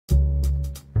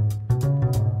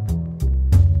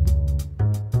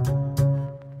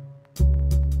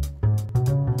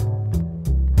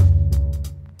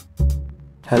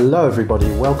Hello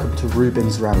everybody, welcome to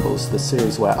Rubin's Rambles, the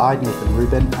series where I, Nathan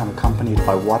Rubin, am accompanied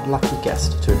by one lucky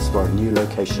guest to explore a new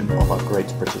location of our Great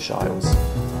British Isles.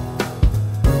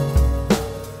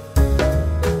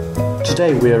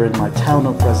 Today we are in my town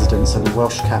of residence and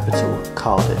Welsh capital,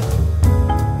 Cardiff.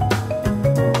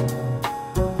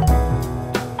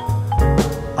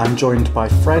 I'm joined by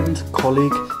friend,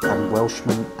 colleague and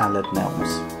Welshman Aled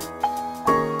Nelmes.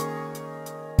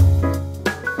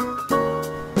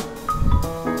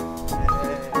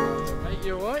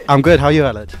 I'm good, how are you,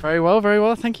 Aled? Very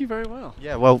well, thank you, very well.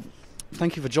 Yeah, well,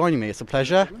 thank you for joining me, it's a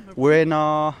pleasure. We're in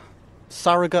our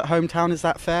surrogate hometown, is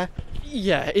that fair?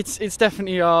 Yeah, it's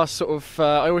definitely our sort of,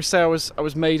 I always say I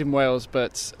was made in Wales,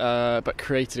 but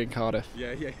created in Cardiff.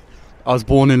 Yeah. I was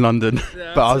born in London,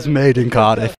 Yeah, but I was made in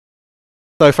Cardiff.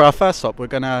 So for our first stop, we're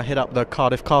going to hit up the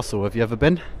Cardiff Castle. Have you ever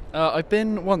been? I've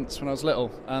been once when I was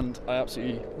little, and I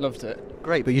absolutely loved it.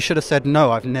 Great, but you should have said no,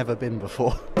 I've never been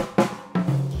before.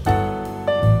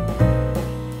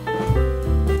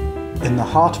 In the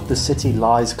heart of the city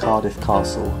lies Cardiff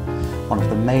Castle, one of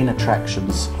the main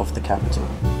attractions of the capital.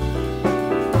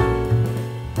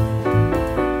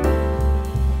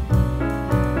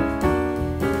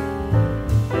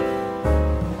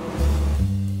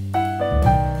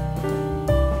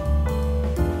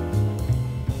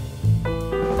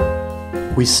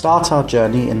 We start our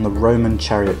journey in the Roman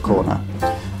Chariot Corner.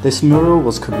 This mural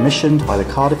was commissioned by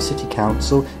the Cardiff City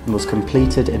Council and was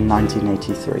completed in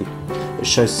 1983. It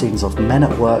shows scenes of men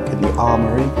at work in the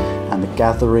armoury and the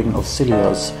gathering of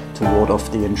cilios to ward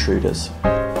off the intruders.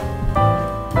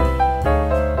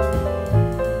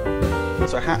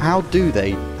 So how do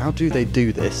they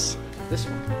do this? This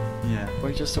one? Yeah.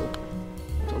 Where you just sort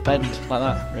of bend like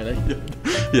that, really?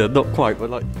 Yeah, not quite, but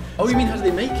like... Oh, you mean how do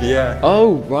they make it? Yeah.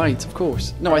 Oh, right, of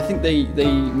course. No, I think they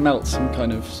melt some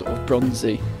kind of sort of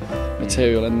bronzy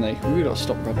material and they... We've got to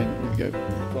stop rubbing. Here we go.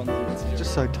 Bronzy material. It's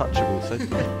just so touchable, so...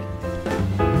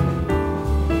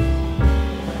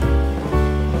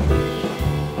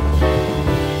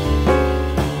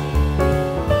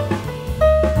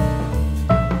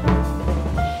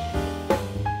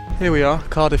 Here we are,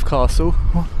 Cardiff Castle.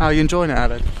 How are you enjoying it,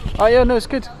 Alan? Oh yeah, no, it's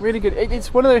good, really good.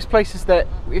 It's one of those places that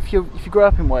if you grow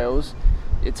up in Wales,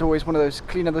 it's always one of those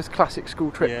those classic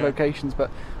school trip locations. But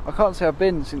I can't say I've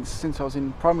been since I was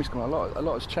in primary school. A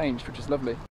lot has changed, which is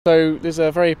lovely. So there's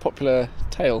a very popular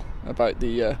tale about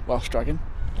the Welsh dragon.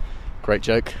 Great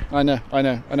joke. I know,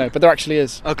 but there actually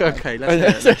is. Okay,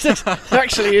 let's hear it. There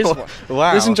actually is one.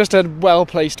 Wow. This isn't just a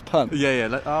well-placed pun.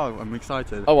 Yeah. Oh, I'm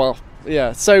excited. Oh well,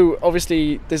 yeah. So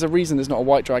obviously, there's a reason there's not a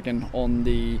white dragon on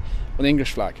the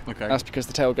English flag. Okay. That's because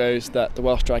the tale goes that the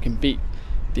Welsh dragon beat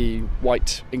the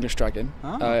white English dragon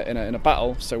in a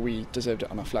battle, so we deserved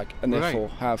it on our flag, and therefore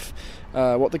have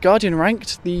what the Guardian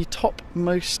ranked the top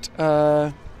most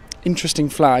interesting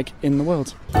flag in the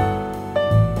world.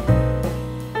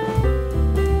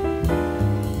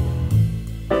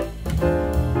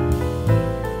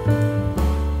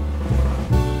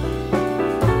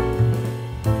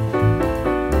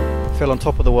 Feel on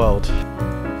top of the world.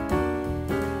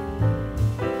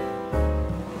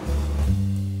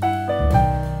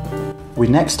 We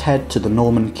next head to the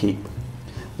Norman Keep.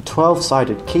 The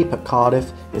 12-sided keep at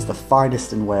Cardiff is the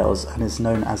finest in Wales and is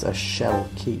known as a shell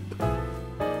keep.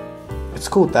 It's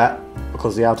called that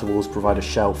because the outer walls provide a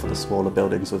shell for the smaller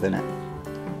buildings within it.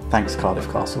 Thanks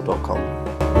cardiffcastle.com.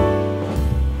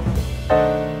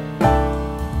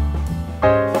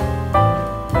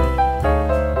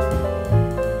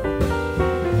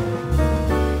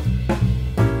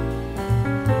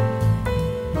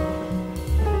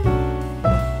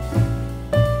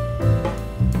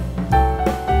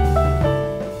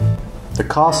 The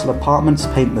castle apartments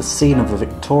paint the scene of a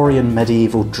Victorian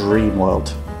medieval dream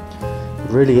world. It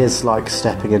really is like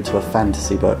stepping into a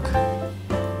fantasy book,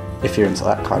 if you're into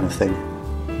that kind of thing.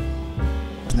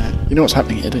 No, you know what's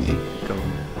happening here, don't you? Go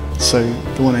on. So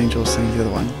the one angel's saying to the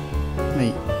other one,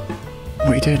 "Mate, what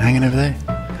are you doing hanging over there?"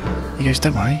 He goes,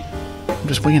 "Don't worry, I'm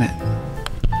just winging it."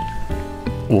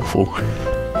 Awful.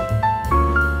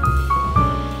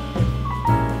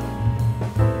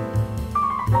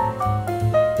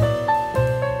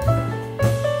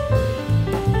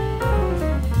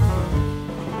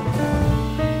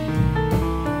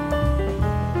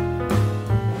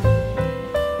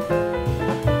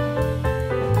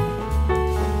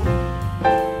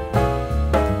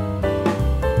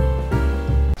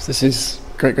 This is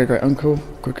great uncle,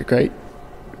 great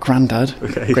granddad,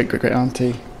 Okay. great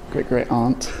auntie, great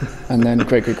aunt, and then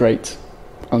great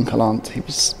uncle aunt. He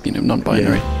was,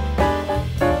 non-binary. Yeah.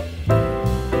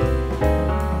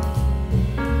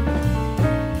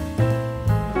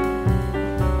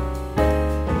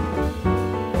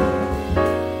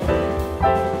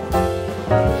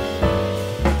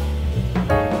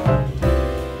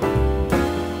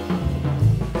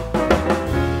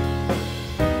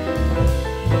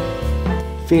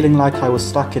 Feeling like I was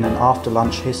stuck in an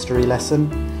after-lunch history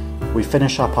lesson, we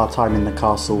finish up our time in the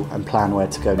castle and plan where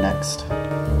to go next.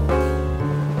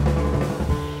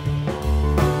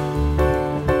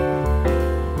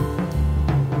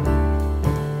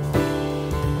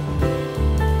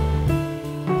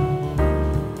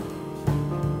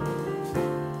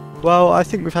 Well, I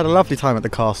think we've had a lovely time at the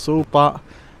castle, but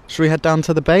should we head down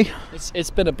to the bay? It's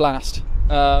been a blast.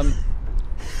 It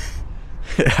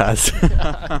has.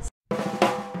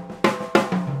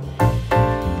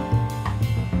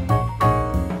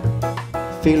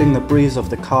 Feeling the breeze of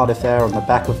the Cardiff air on the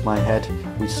back of my head,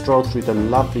 we strolled through the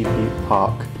lovely Butte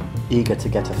Park, eager to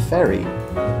get a ferry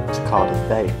to Cardiff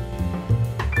Bay.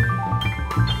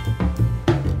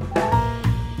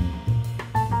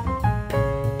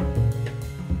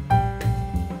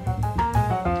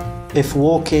 If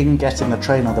walking, getting the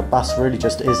train or the bus really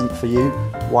just isn't for you,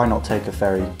 why not take a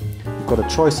ferry? You've got a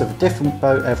choice of a different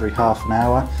boat every half an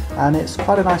hour, and it's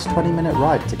quite a nice 20-minute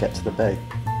ride to get to the bay.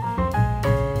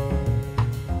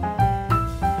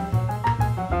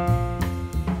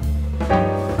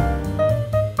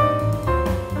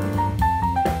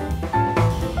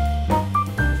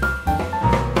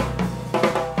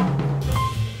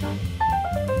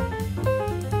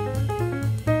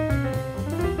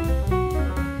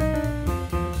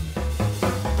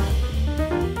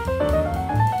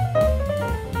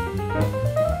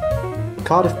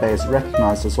 Cardiff Bay is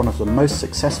recognised as one of the most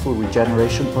successful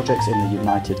regeneration projects in the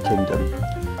United Kingdom.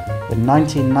 In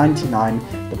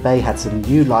 1999, the bay had some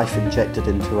new life injected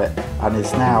into it and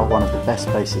is now one of the best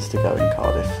places to go in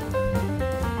Cardiff.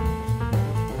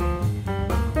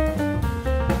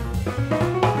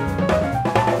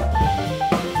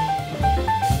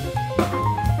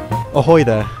 Ahoy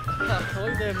there.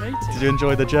 Ahoy there, mate. Did you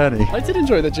enjoy the journey? I did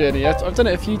enjoy the journey. I've done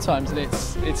it a few times and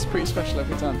it's pretty special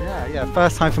every time. Yeah,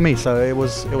 first time for me, so it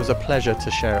was a pleasure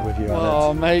to share it with you, Aled.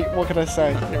 Oh mate, what can I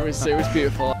say? It was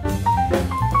beautiful.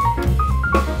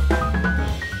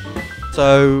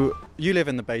 So you live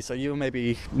in the bay, so you'll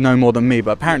maybe know more than me,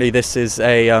 but apparently this is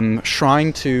a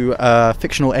shrine to a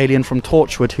fictional alien from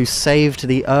Torchwood who saved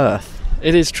the Earth.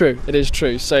 It is true.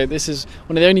 So this is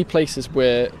one of the only places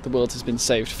where the world has been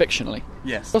saved fictionally.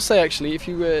 Yes. I'll say actually, if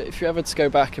you ever to go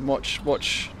back and watch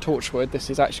Torchwood,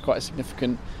 this is actually quite a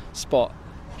significant spot,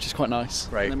 which is quite nice.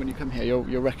 Right. And then when you come here,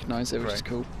 you'll recognise it, which is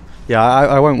cool. Yeah,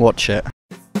 I won't watch it.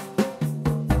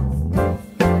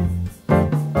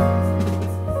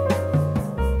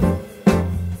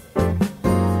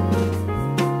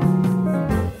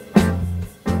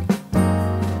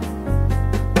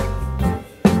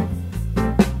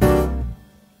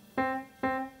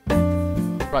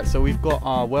 Right, so we've got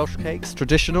our Welsh cakes,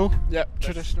 traditional. Yep,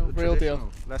 traditional, real deal.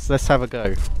 Let's have a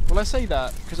go. Well, I say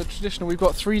that because a traditional, we've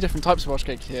got 3 different types of Welsh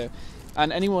cake here,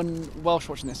 and anyone Welsh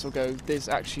watching this will go, there's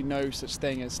actually no such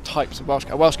thing as types of Welsh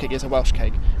cake. A Welsh cake is a Welsh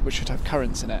cake, which should have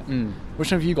currants in it.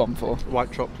 Which one have you gone for?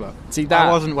 White chocolate. See that?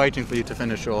 I wasn't waiting for you to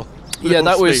finish your Yeah,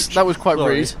 that speech. was quite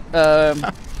Sorry.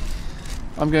 rude.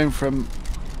 I'm going from.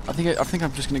 I think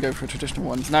I'm just going to go for traditional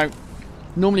ones now.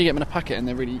 Normally you get them in a packet and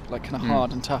they're really like kind of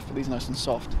hard and tough, but these are nice and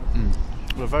soft.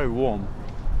 They're very warm.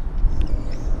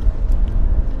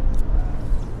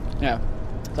 Yeah,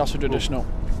 that's a traditional.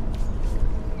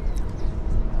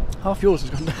 Half yours has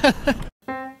gone down.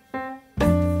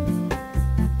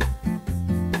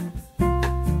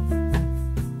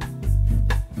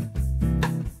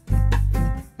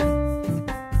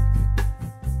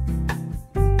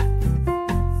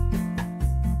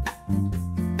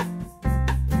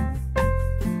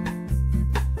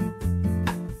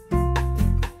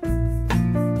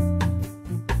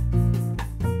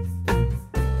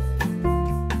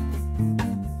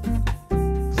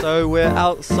 So we're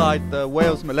outside the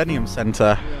Wales Millennium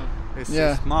Centre. It's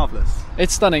marvellous.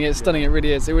 It's stunning. It's stunning. It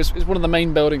really is. It was one of the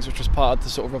main buildings which was part of the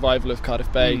sort of revival of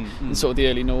Cardiff Bay in sort of the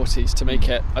early noughties to make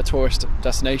it a tourist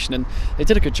destination, and they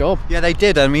did a good job. Yeah, they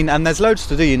did. I mean, and there's loads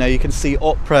to do. You know, you can see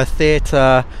opera,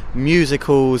 theatre,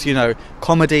 musicals. You know,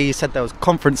 comedy. You said there was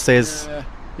conferences.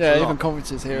 Yeah, even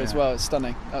conferences here as well. It's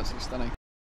stunning. Absolutely stunning.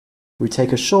 We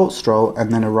take a short stroll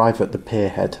and then arrive at the pier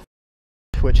head.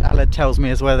 Which Aled tells me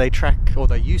is where they track, or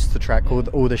they used to track, all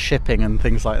the shipping and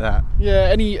things like that. Yeah,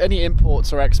 any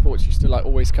imports or exports used to like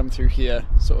always come through here,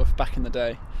 sort of back in the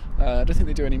day. I don't think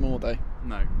they do anymore though.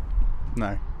 No.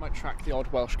 Might track the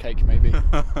odd Welsh cake maybe.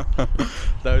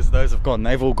 those have gone.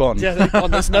 They've all gone. Yeah, they've gone.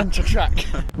 There's none to track.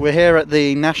 We're here at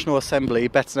the National Assembly,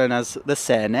 better known as the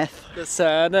Senedd. The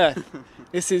Senedd.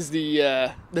 This is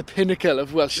the pinnacle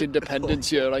of Welsh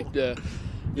independence here, right there.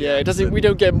 Yeah, it doesn't. We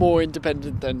don't get more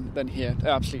independent than here.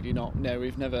 Absolutely not. No,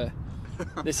 we've never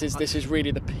This is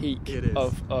really the peak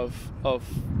of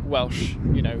Welsh,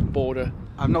 you know, border.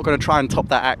 I'm not going to try and top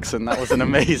that accent. That was an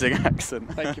amazing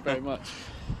accent. Thank you very much.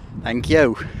 Thank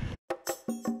you.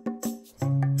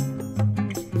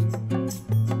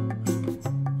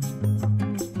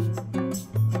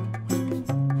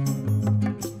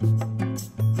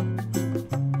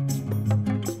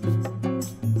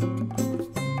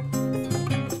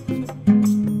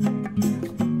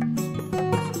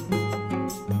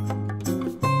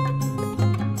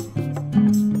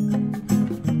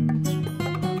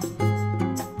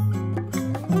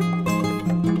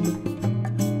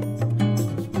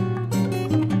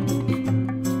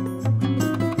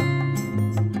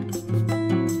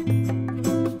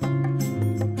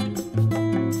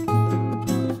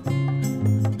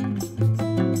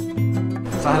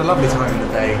 So I had a lovely time in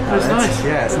the day. It was nice.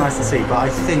 Yeah, it's nice to see, but I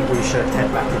think we should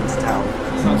head back into town.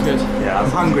 Sounds good. Yeah,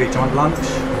 I'm hungry. Do you want lunch?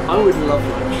 I would love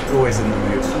lunch. Always in the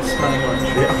mood. I'm smelling lunch.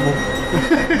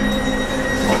 Yeah.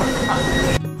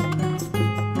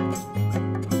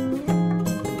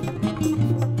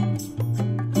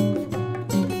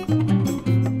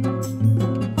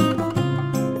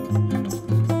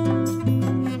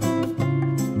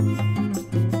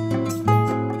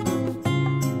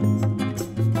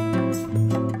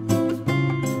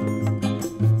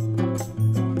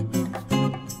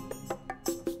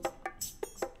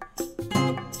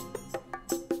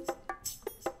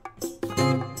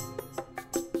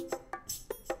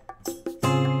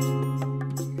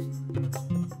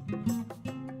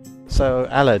 So,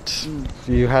 Aled,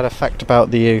 you had a fact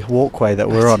about the walkway that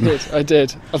we're on. I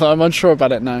did. Although I'm unsure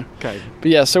about it now. Okay.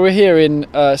 But yeah, so we're here in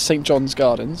St John's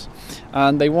Gardens,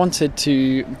 and they wanted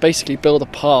to basically build a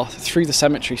path through the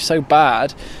cemetery so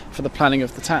bad for the planning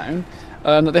of the town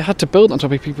that they had to build on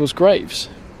top of people's graves,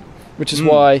 which is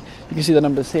why you can see the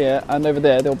numbers here, and over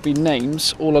there there'll be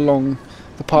names all along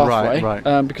the pathway,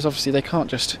 right. Because obviously they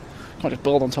can't just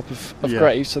build on top of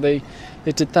graves, so they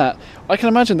did that. I can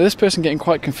imagine this person getting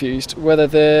quite confused whether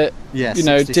their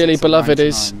dearly beloved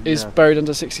is buried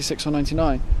under 66 or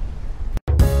 99.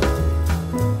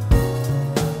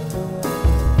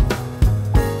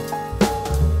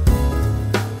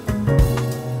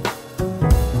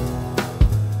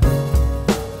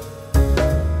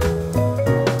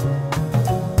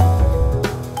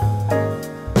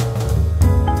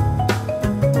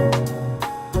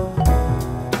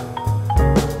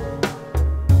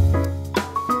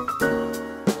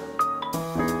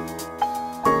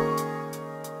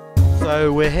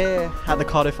 So we're here at the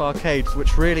Cardiff Arcades,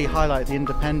 which really highlight the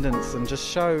independence and just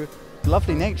show the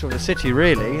lovely nature of the city,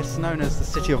 really. It's known as the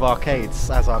City of Arcades,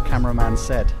 as our cameraman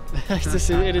said.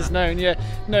 It is known, yeah.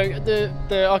 No,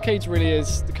 the arcades really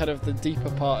is the kind of the deeper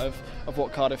part of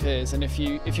what Cardiff is, and if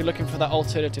you're looking for that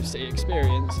alternative city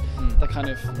experience,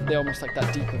 they're almost like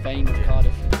that deeper vein of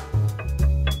Cardiff.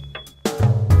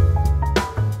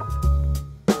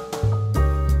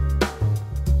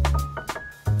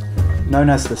 Known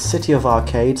as the City of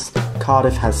Arcades,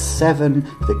 Cardiff has 7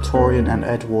 Victorian and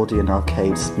Edwardian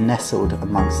arcades nestled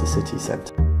amongst the city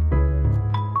centre.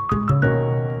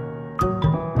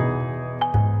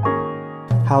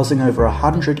 Housing over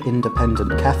 100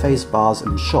 independent cafes, bars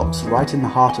and shops right in the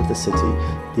heart of the city,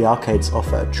 the arcades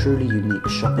offer a truly unique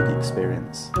shopping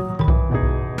experience.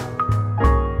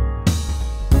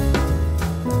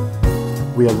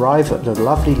 We arrive at the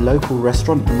lovely local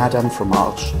restaurant Madame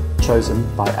Fromage, chosen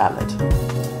by Aled.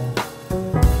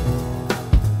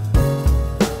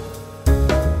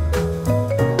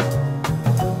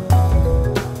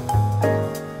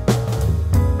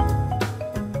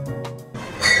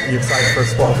 You excited for a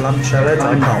spot of lunch, Aled?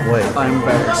 I can't wait. I'm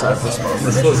very excited for this one.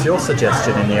 This was your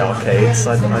suggestion in the arcades.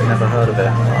 I'd never heard of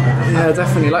it. Yeah,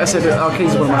 definitely. Like I said,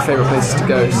 arcades is one of my favourite places to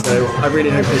go, so I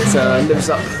really hope it lives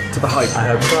up to the hype. I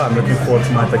hope so. I'm looking forward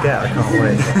to my baguette. I can't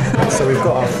wait. So we've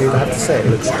got our food. I have to say, it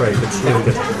looks great. It's really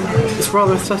good. It's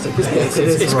rather aesthetic, isn't it?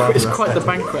 It's quite the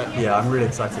banquet. Yeah, I'm really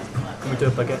excited. Can we do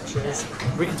a baguette cheers?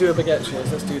 We can do a baguette cheers.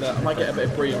 Let's do that. I might get a bit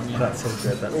of brie on you. That's all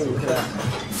good. That's all look good. at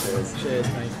that. Cheers. Cheers,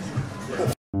 mate.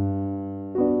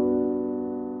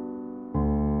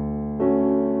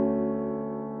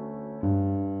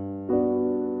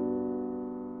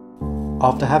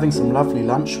 After having some lovely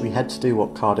lunch, we head to do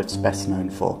what Cardiff's best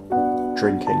known for,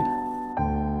 drinking.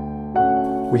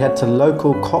 We head to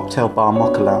local cocktail bar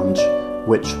Mocha Lounge,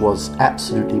 which was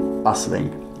absolutely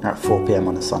bustling at 4 PM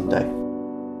on a Sunday.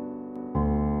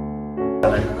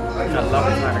 I love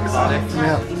it here in Cardiff.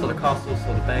 Yeah. Saw the castle,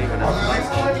 saw the bay, went out to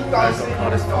lunch. We've got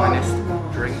Cardiff's finest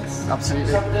drinks.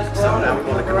 Absolutely. Some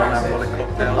alcoholic and non-alcoholic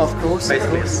cocktails. Of course.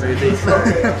 Basically a smoothie.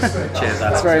 So cheers, Alex.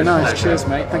 That's very nice. Cheers,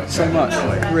 mate. Thank you so much.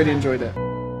 Really enjoyed it.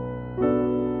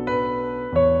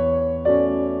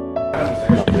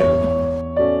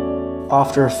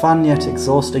 After a fun yet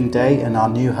exhausting day in our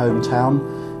new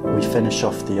hometown, we finish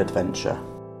off the adventure.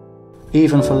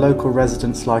 Even for local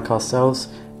residents like ourselves,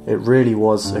 it really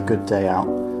was a good day out,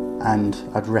 and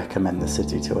I'd recommend the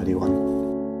city to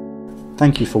anyone.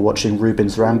 Thank you for watching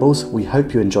Rubin's Rambles. We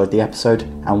hope you enjoyed the episode,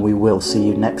 and we will see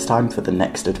you next time for the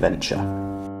next adventure.